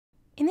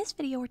In this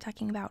video, we're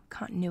talking about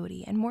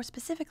continuity, and more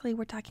specifically,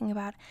 we're talking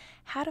about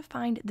how to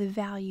find the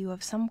value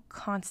of some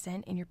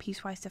constant in your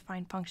piecewise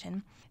defined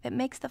function that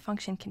makes the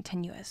function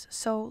continuous.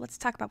 So let's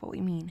talk about what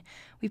we mean.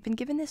 We've been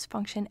given this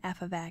function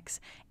f of x,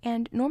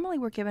 and normally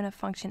we're given a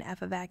function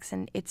f of x,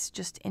 and it's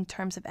just in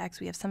terms of x.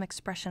 We have some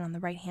expression on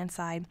the right-hand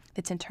side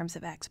that's in terms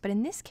of x. But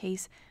in this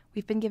case,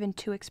 we've been given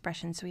two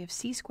expressions. So we have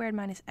c squared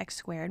minus x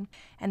squared,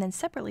 and then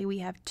separately we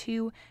have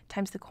 2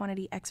 times the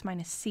quantity x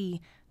minus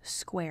c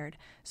squared.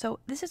 So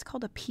this is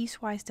called a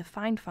piecewise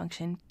defined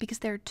function because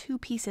there are two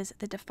pieces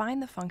that define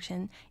the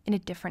function in a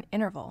different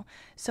interval.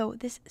 So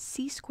this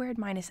c squared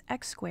minus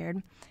x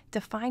squared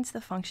defines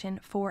the function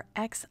for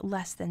x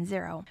less than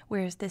 0,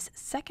 whereas this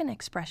second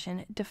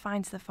expression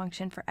defines the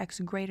function for x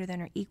greater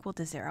than or equal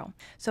to 0.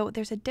 So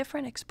there's a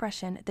different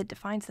expression that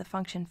defines the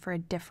function for a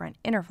different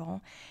interval,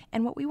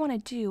 and what we want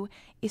to do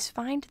is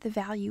find the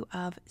value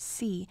of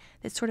c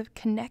that sort of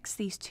connects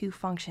these two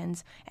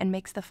functions and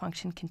makes the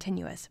function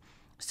continuous.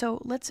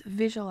 So let's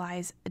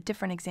visualize a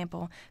different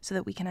example so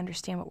that we can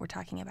understand what we're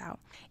talking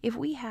about. If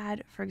we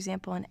had, for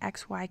example, an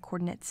xy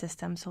coordinate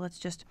system, so let's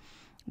just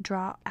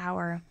draw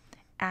our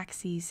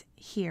axes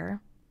here,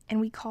 and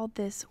we called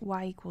this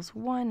y equals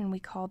 1, and we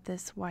called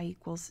this y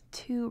equals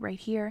 2 right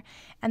here,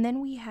 and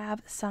then we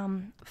have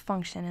some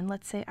function, and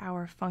let's say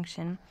our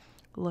function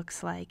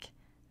looks like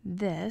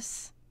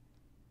this,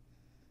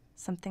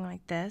 something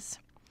like this.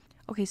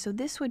 Okay, so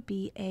this would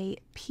be a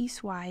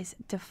piecewise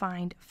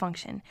defined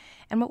function.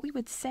 And what we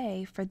would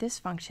say for this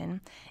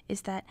function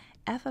is that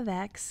f of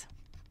x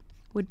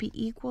would be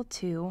equal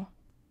to,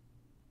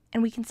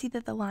 and we can see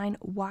that the line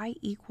y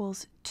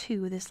equals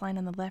 2, this line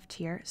on the left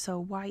here, so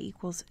y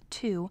equals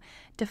 2,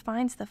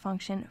 defines the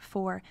function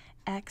for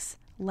x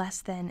less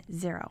than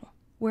 0.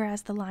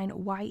 Whereas the line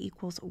y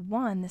equals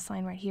 1, this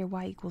line right here,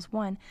 y equals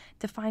 1,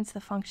 defines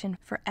the function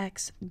for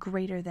x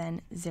greater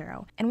than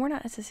 0. And we're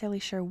not necessarily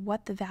sure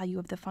what the value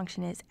of the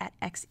function is at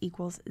x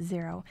equals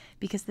 0,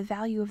 because the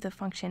value of the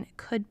function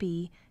could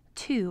be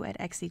 2 at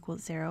x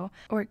equals 0,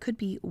 or it could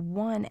be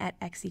 1 at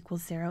x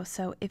equals 0.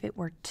 So if it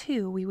were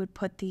 2, we would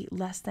put the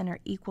less than or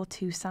equal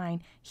to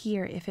sign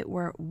here. If it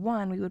were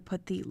 1, we would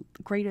put the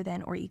greater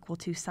than or equal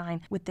to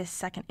sign with this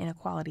second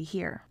inequality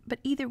here. But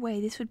either way,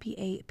 this would be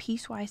a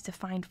piecewise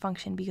defined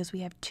function because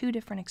we have two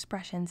different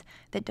expressions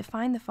that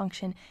define the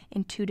function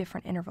in two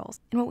different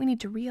intervals. And what we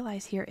need to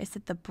realize here is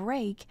that the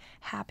break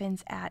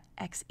happens at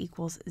x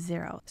equals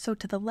 0. So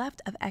to the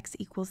left of x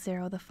equals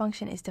 0, the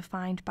function is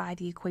defined by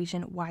the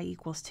equation y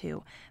equals 2.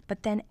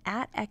 But then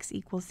at x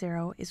equals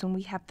 0 is when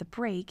we have the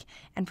break,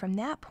 and from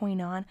that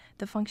point on,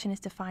 the function is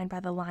defined by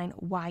the line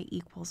y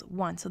equals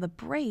 1. So the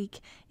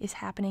break is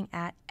happening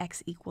at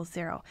x equals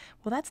 0.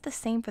 Well, that's the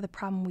same for the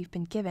problem we've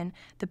been given.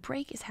 The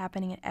break is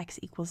happening at x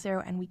equals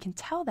 0, and we can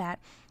tell that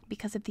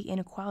because of the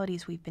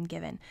inequalities we've been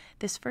given.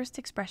 This first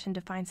expression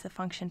defines the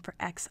function for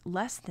x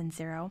less than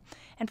 0,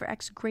 and for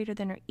x greater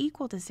than or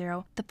equal to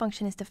 0, the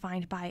function is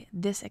defined by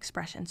this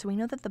expression. So we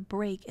know that the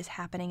break is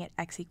happening at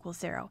x equals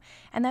 0,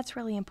 and that's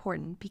really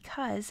important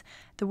because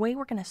the way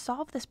we're going to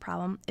solve this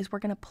problem is we're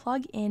going to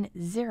plug in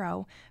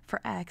 0 for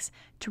x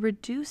to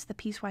reduce the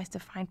piecewise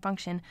defined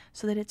function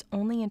so that it's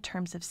only in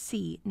terms of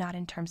c, not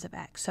in terms of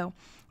x. So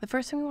the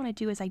first thing we want to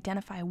do is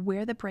identify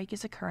where the break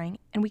is occurring,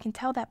 and we can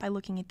tell that by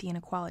looking at the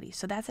inequality.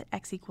 So that's at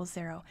x equals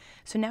 0.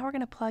 So now we're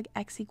going to plug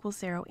x equals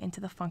 0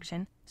 into the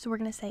function. So we're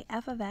going to say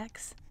f of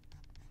x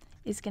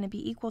is going to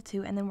be equal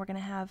to, and then we're going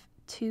to have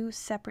two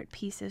separate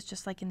pieces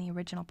just like in the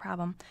original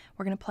problem.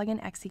 We're going to plug in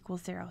x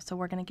equals 0. So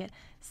we're going to get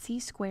c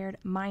squared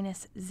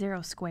minus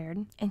 0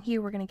 squared. And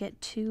here we're going to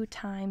get 2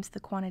 times the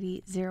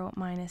quantity 0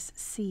 minus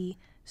c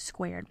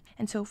squared.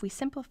 And so if we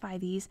simplify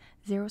these,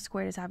 0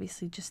 squared is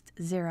obviously just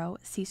 0.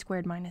 C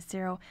squared minus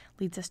 0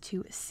 leads us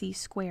to c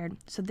squared.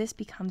 So this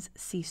becomes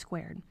c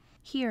squared.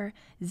 Here,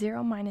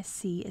 0 minus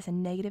c is a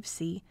negative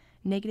c.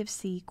 Negative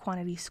c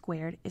quantity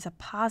squared is a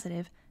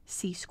positive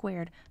c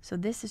squared. So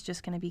this is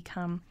just going to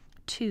become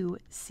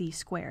 2c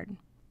squared.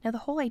 Now the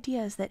whole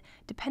idea is that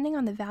depending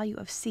on the value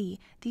of c,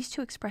 these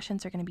two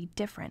expressions are going to be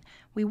different.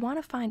 We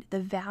want to find the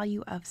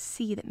value of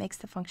c that makes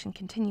the function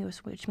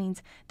continuous, which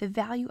means the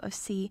value of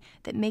c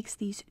that makes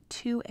these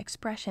two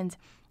expressions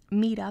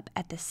meet up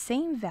at the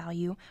same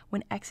value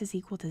when x is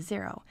equal to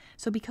 0.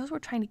 So because we're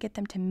trying to get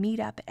them to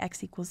meet up at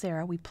x equals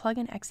 0, we plug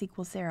in x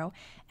equals 0,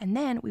 and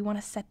then we want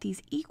to set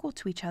these equal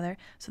to each other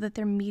so that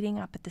they're meeting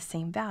up at the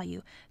same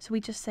value. So we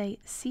just say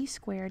c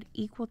squared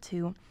equal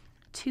to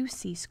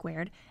 2c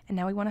squared, and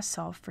now we want to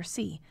solve for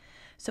c.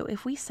 So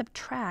if we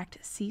subtract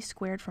c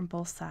squared from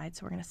both sides,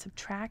 so we're going to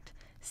subtract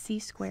c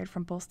squared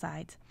from both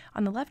sides.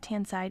 On the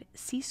left-hand side,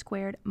 c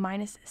squared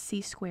minus c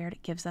squared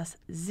gives us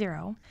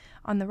 0.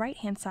 On the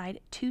right-hand side,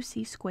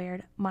 2c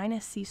squared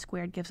minus c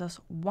squared gives us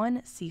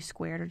 1c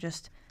squared, or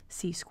just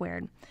c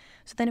squared.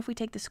 So then if we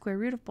take the square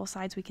root of both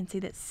sides, we can see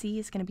that c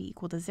is going to be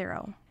equal to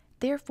 0.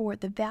 Therefore,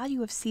 the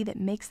value of c that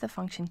makes the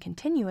function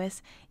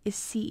continuous is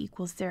c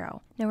equals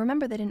 0. Now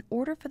remember that in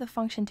order for the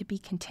function to be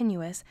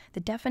continuous,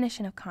 the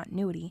definition of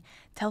continuity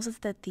tells us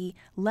that the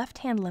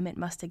left-hand limit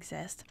must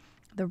exist,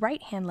 the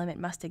right-hand limit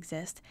must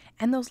exist,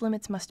 and those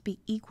limits must be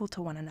equal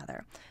to one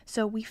another.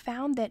 So we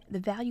found that the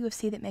value of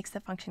c that makes the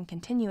function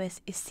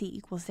continuous is c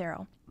equals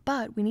 0.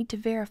 But we need to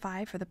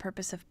verify, for the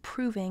purpose of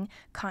proving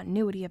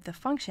continuity of the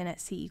function at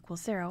c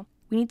equals 0,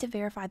 we need to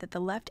verify that the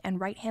left and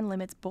right-hand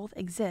limits both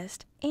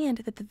exist and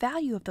that the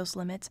value of those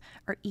limits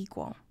are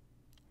equal.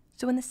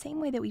 So in the same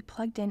way that we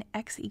plugged in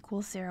x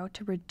equals 0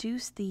 to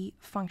reduce the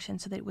function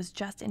so that it was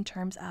just in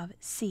terms of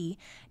c,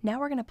 now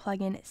we're going to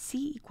plug in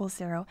c equals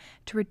 0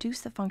 to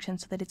reduce the function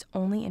so that it's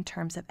only in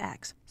terms of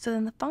x. So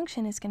then the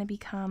function is going to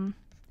become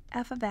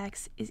f of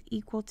x is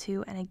equal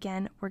to, and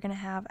again, we're going to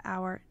have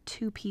our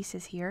two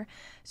pieces here.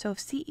 So if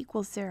c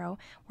equals 0,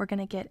 we're going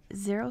to get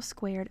 0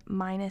 squared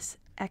minus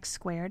x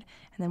squared,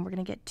 and then we're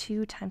going to get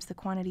 2 times the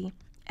quantity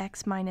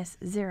x minus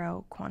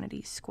 0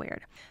 quantity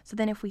squared. So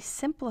then if we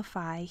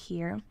simplify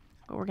here,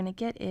 what we're going to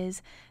get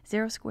is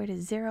 0 squared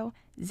is 0,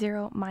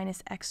 0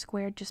 minus x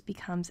squared just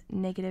becomes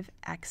negative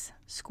x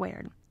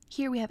squared.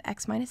 Here we have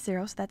x minus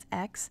 0, so that's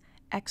x.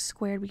 X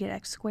squared, we get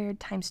x squared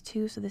times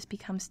 2, so this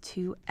becomes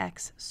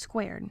 2x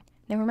squared.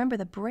 Now remember,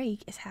 the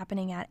break is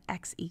happening at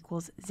x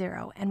equals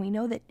 0, and we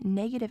know that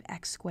negative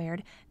x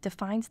squared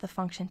defines the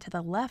function to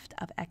the left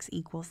of x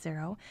equals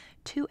 0.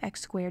 2x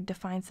squared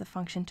defines the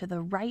function to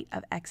the right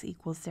of x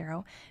equals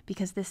 0,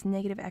 because this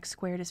negative x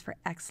squared is for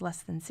x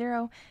less than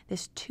 0,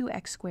 this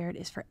 2x squared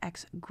is for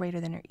x greater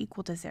than or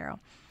equal to 0.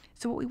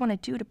 So what we want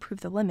to do to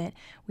prove the limit,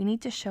 we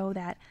need to show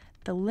that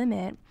the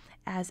limit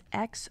as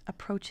x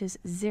approaches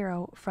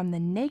 0 from the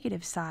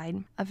negative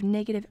side of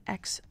negative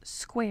x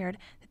squared,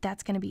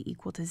 that's going to be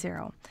equal to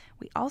 0.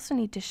 We also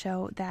need to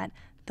show that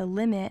the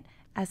limit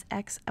as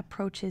x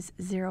approaches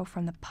 0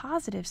 from the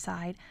positive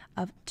side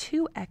of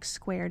 2x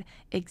squared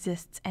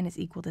exists and is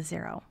equal to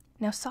 0.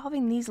 Now,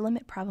 solving these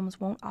limit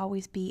problems won't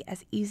always be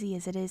as easy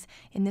as it is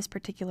in this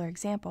particular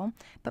example,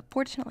 but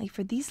fortunately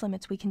for these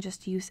limits, we can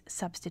just use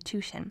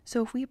substitution.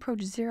 So if we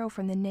approach 0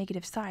 from the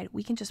negative side,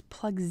 we can just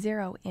plug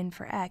 0 in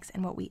for x,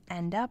 and what we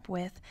end up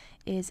with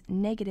is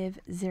negative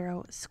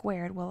 0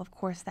 squared. Well, of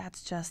course,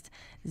 that's just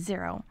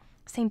 0.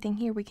 Same thing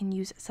here, we can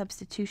use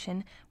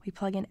substitution. We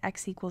plug in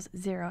x equals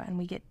 0, and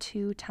we get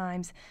 2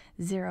 times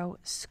 0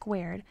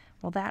 squared.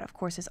 Well, that, of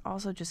course, is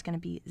also just going to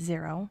be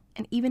 0.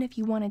 And even if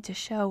you wanted to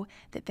show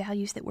that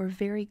values that were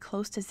very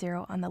close to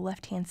 0 on the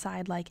left-hand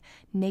side, like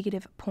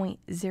negative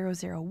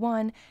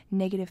 0.001,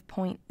 negative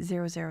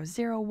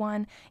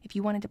 0.0001, if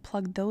you wanted to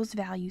plug those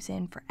values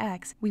in for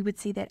x, we would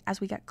see that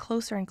as we got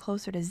closer and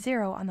closer to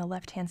 0 on the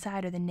left-hand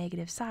side or the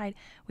negative side,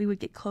 we would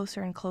get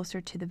closer and closer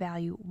to the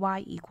value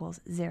y equals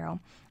 0.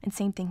 And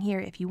same thing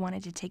here, if you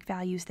wanted to take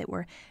values that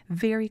were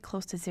very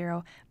close to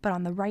 0, but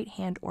on the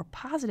right-hand or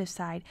positive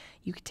side,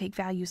 you could take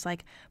values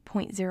like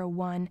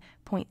 0.01,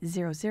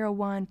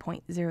 0.001,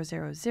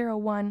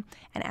 0.0001,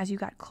 and as you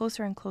got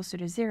closer and closer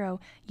to 0,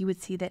 you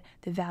would see that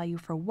the value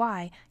for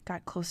y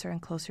got closer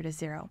and closer to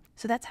 0.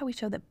 So that's how we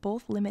show that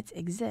both limits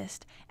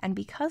exist, and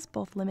because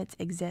both limits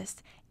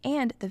exist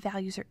and the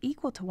values are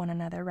equal to one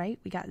another, right?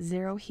 We got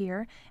 0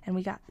 here and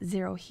we got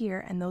 0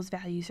 here, and those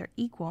values are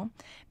equal.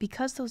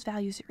 Because those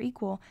values are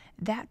equal,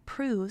 that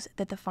proves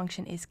that the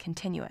function is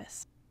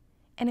continuous.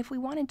 And if we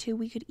wanted to,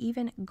 we could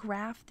even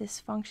graph this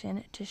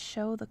function to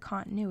show the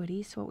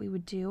continuity. So what we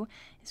would do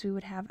is we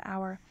would have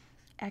our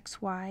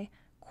xy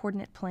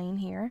coordinate plane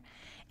here,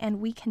 and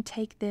we can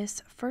take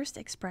this first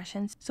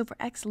expression. So for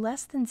x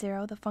less than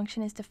 0, the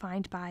function is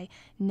defined by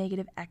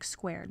negative x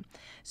squared.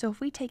 So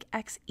if we take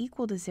x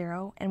equal to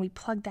 0 and we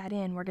plug that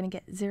in, we're going to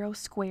get 0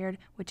 squared,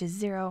 which is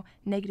 0,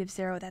 negative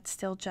 0, that's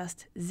still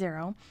just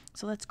 0.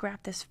 So let's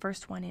graph this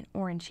first one in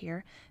orange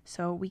here.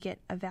 So we get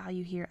a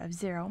value here of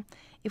 0.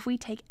 If we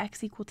take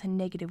x equal to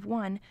negative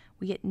 1,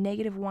 we get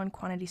negative 1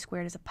 quantity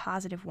squared as a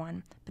positive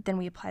 1, but then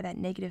we apply that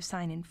negative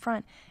sign in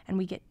front and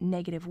we get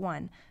negative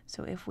 1.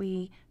 So if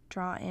we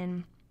draw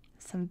in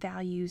some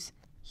values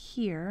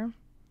here,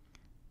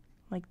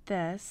 like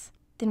this,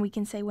 then we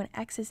can say when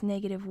x is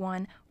negative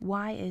 1,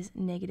 y is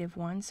negative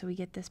 1, so we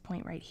get this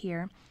point right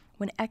here.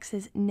 When x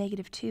is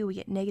negative 2, we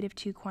get negative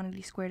 2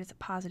 quantity squared as a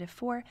positive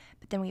 4,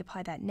 but then we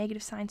apply that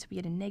negative sign, so we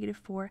get a negative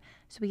 4,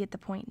 so we get the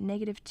point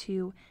negative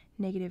 2,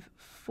 negative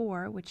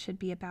 4, which should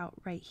be about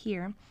right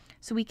here.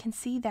 So we can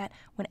see that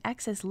when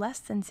x is less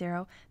than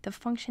 0, the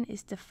function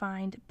is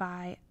defined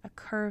by a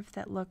curve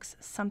that looks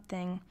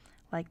something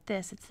like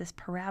this. It's this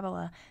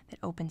parabola that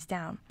opens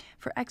down.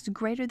 For x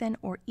greater than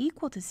or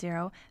equal to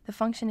 0, the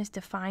function is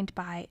defined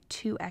by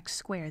 2x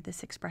squared,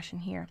 this expression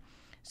here.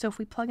 So if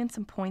we plug in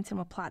some points, and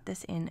we'll plot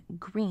this in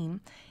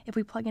green, if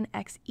we plug in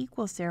x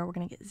equals 0, we're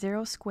going to get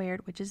 0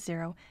 squared, which is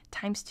 0,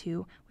 times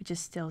 2, which is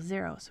still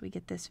 0. So we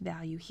get this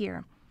value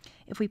here.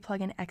 If we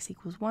plug in x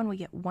equals 1, we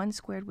get 1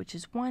 squared, which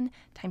is 1,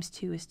 times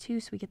 2 is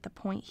 2, so we get the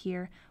point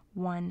here,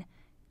 1,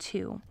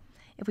 2.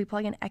 If we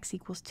plug in x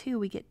equals 2,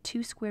 we get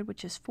 2 squared,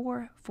 which is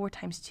 4. 4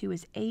 times 2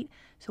 is 8,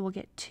 so we'll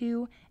get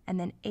 2 and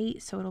then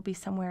 8, so it'll be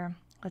somewhere,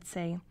 let's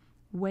say,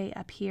 way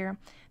up here.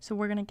 So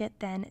we're going to get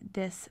then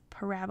this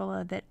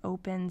parabola that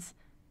opens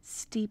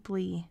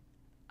steeply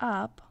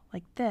up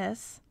like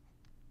this,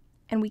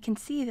 And we can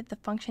see that the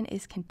function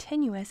is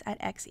continuous at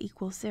x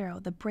equals 0,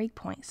 the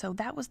breakpoint. So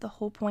that was the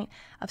whole point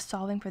of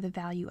solving for the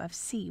value of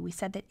c. We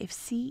said that if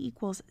c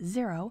equals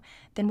 0,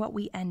 then what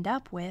we end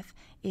up with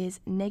is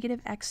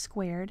negative x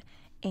squared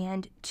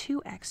and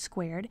 2x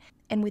squared.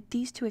 And with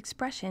these two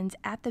expressions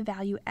at the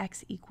value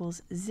x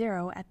equals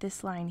 0 at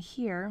this line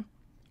here,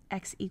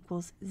 x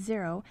equals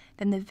 0,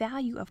 then the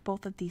value of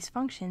both of these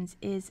functions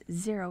is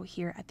 0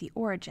 here at the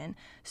origin.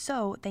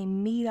 So they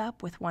meet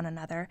up with one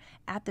another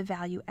at the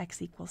value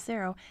x equals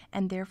 0,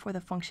 and therefore the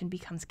function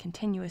becomes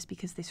continuous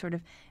because they sort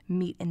of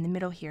meet in the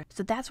middle here.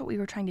 So that's what we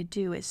were trying to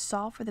do, is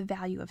solve for the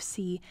value of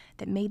c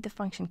that made the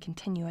function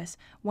continuous.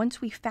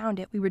 Once we found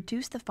it, we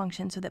reduced the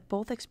function so that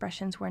both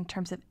expressions were in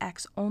terms of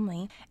x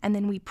only, and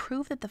then we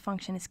proved that the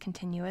function is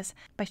continuous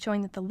by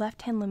showing that the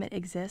left-hand limit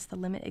exists. The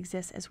limit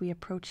exists as we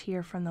approach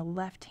here from the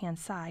left-hand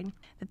side,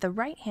 that the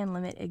right-hand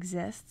limit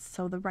exists,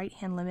 so the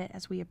right-hand limit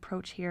as we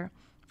approach here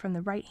from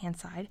the right-hand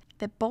side,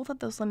 that both of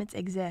those limits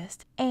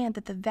exist, and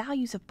that the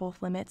values of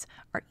both limits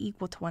are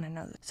equal to one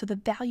another. So the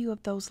value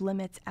of those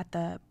limits at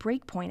the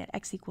breakpoint at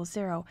x equals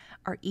 0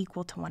 are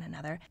equal to one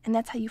another, and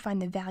that's how you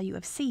find the value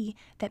of c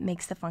that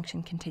makes the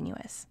function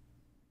continuous.